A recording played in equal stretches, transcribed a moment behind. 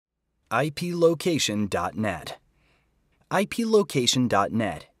IPLocation.net.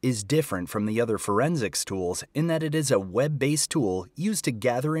 IPLocation.net is different from the other forensics tools in that it is a web-based tool used to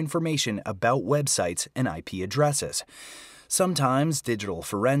gather information about websites and IP addresses. Sometimes digital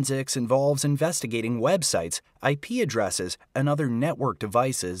forensics involves investigating websites, IP addresses, and other network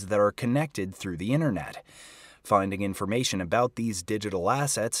devices that are connected through the Internet. Finding information about these digital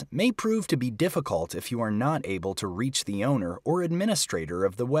assets may prove to be difficult if you are not able to reach the owner or administrator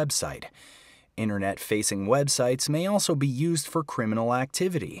of the website. Internet-facing websites may also be used for criminal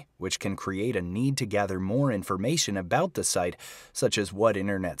activity, which can create a need to gather more information about the site, such as what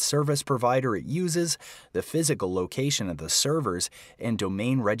internet service provider it uses, the physical location of the servers, and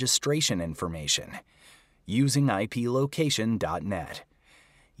domain registration information. Using IPLocation.net.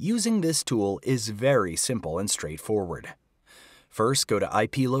 Using this tool is very simple and straightforward. First, go to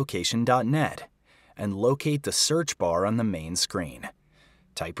IPLocation.net and locate the search bar on the main screen.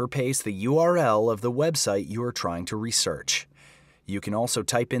 Type or paste the URL of the website you are trying to research. You can also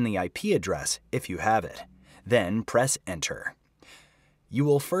type in the IP address if you have it. Then press Enter. You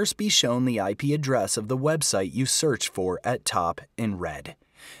will first be shown the IP address of the website you searched for at top in red.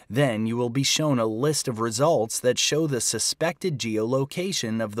 Then you will be shown a list of results that show the suspected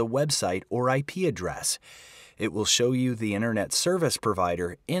geolocation of the website or IP address. It will show you the internet service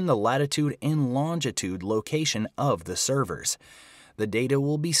provider and the latitude and longitude location of the servers. The data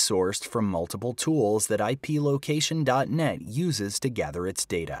will be sourced from multiple tools that IPLocation.net uses to gather its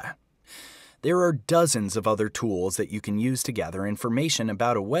data. There are dozens of other tools that you can use to gather information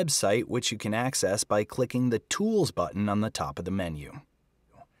about a website, which you can access by clicking the Tools button on the top of the menu.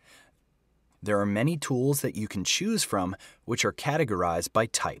 There are many tools that you can choose from, which are categorized by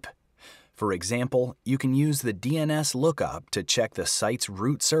type. For example, you can use the DNS lookup to check the site's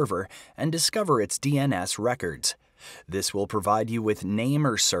root server and discover its DNS records. This will provide you with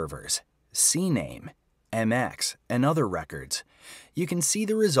namer servers, CNAME, MX, and other records. You can see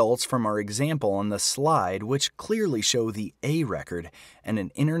the results from our example on the slide, which clearly show the A record and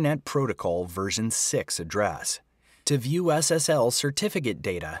an Internet Protocol version 6 address. To view SSL certificate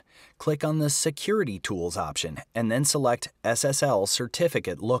data, click on the Security Tools option and then select SSL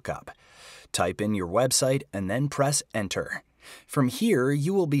Certificate Lookup. Type in your website and then press Enter. From here,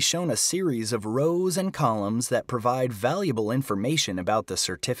 you will be shown a series of rows and columns that provide valuable information about the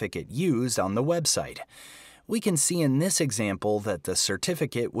certificate used on the website. We can see in this example that the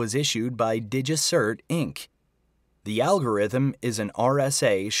certificate was issued by DigiCert Inc. The algorithm is an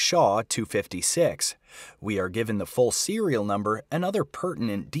RSA SHA-256. We are given the full serial number and other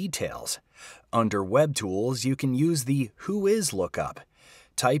pertinent details. Under Web Tools, you can use the Whois lookup.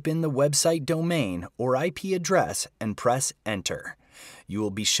 Type in the website domain or IP address and press Enter. You will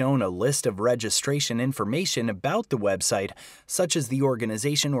be shown a list of registration information about the website, such as the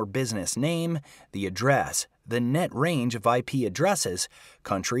organization or business name, the address, the net range of IP addresses,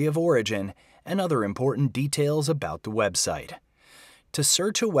 country of origin, and other important details about the website. To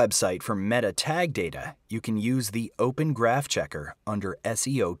search a website for meta tag data, you can use the Open Graph Checker under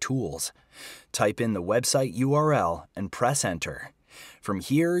SEO Tools. Type in the website URL and press Enter. From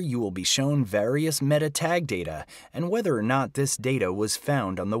here, you will be shown various meta tag data and whether or not this data was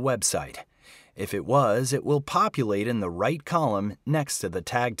found on the website. If it was, it will populate in the right column next to the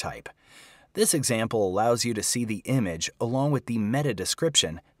tag type. This example allows you to see the image along with the meta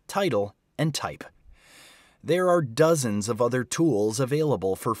description, title, and type. There are dozens of other tools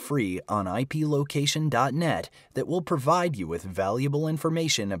available for free on IPLocation.net that will provide you with valuable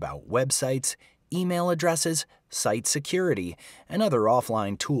information about websites, email addresses, site security, and other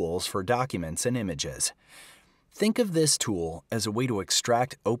offline tools for documents and images. Think of this tool as a way to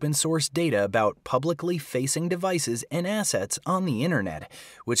extract open-source data about publicly facing devices and assets on the Internet,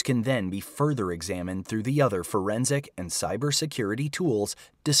 which can then be further examined through the other forensic and cybersecurity tools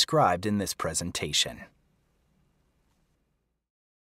described in this presentation.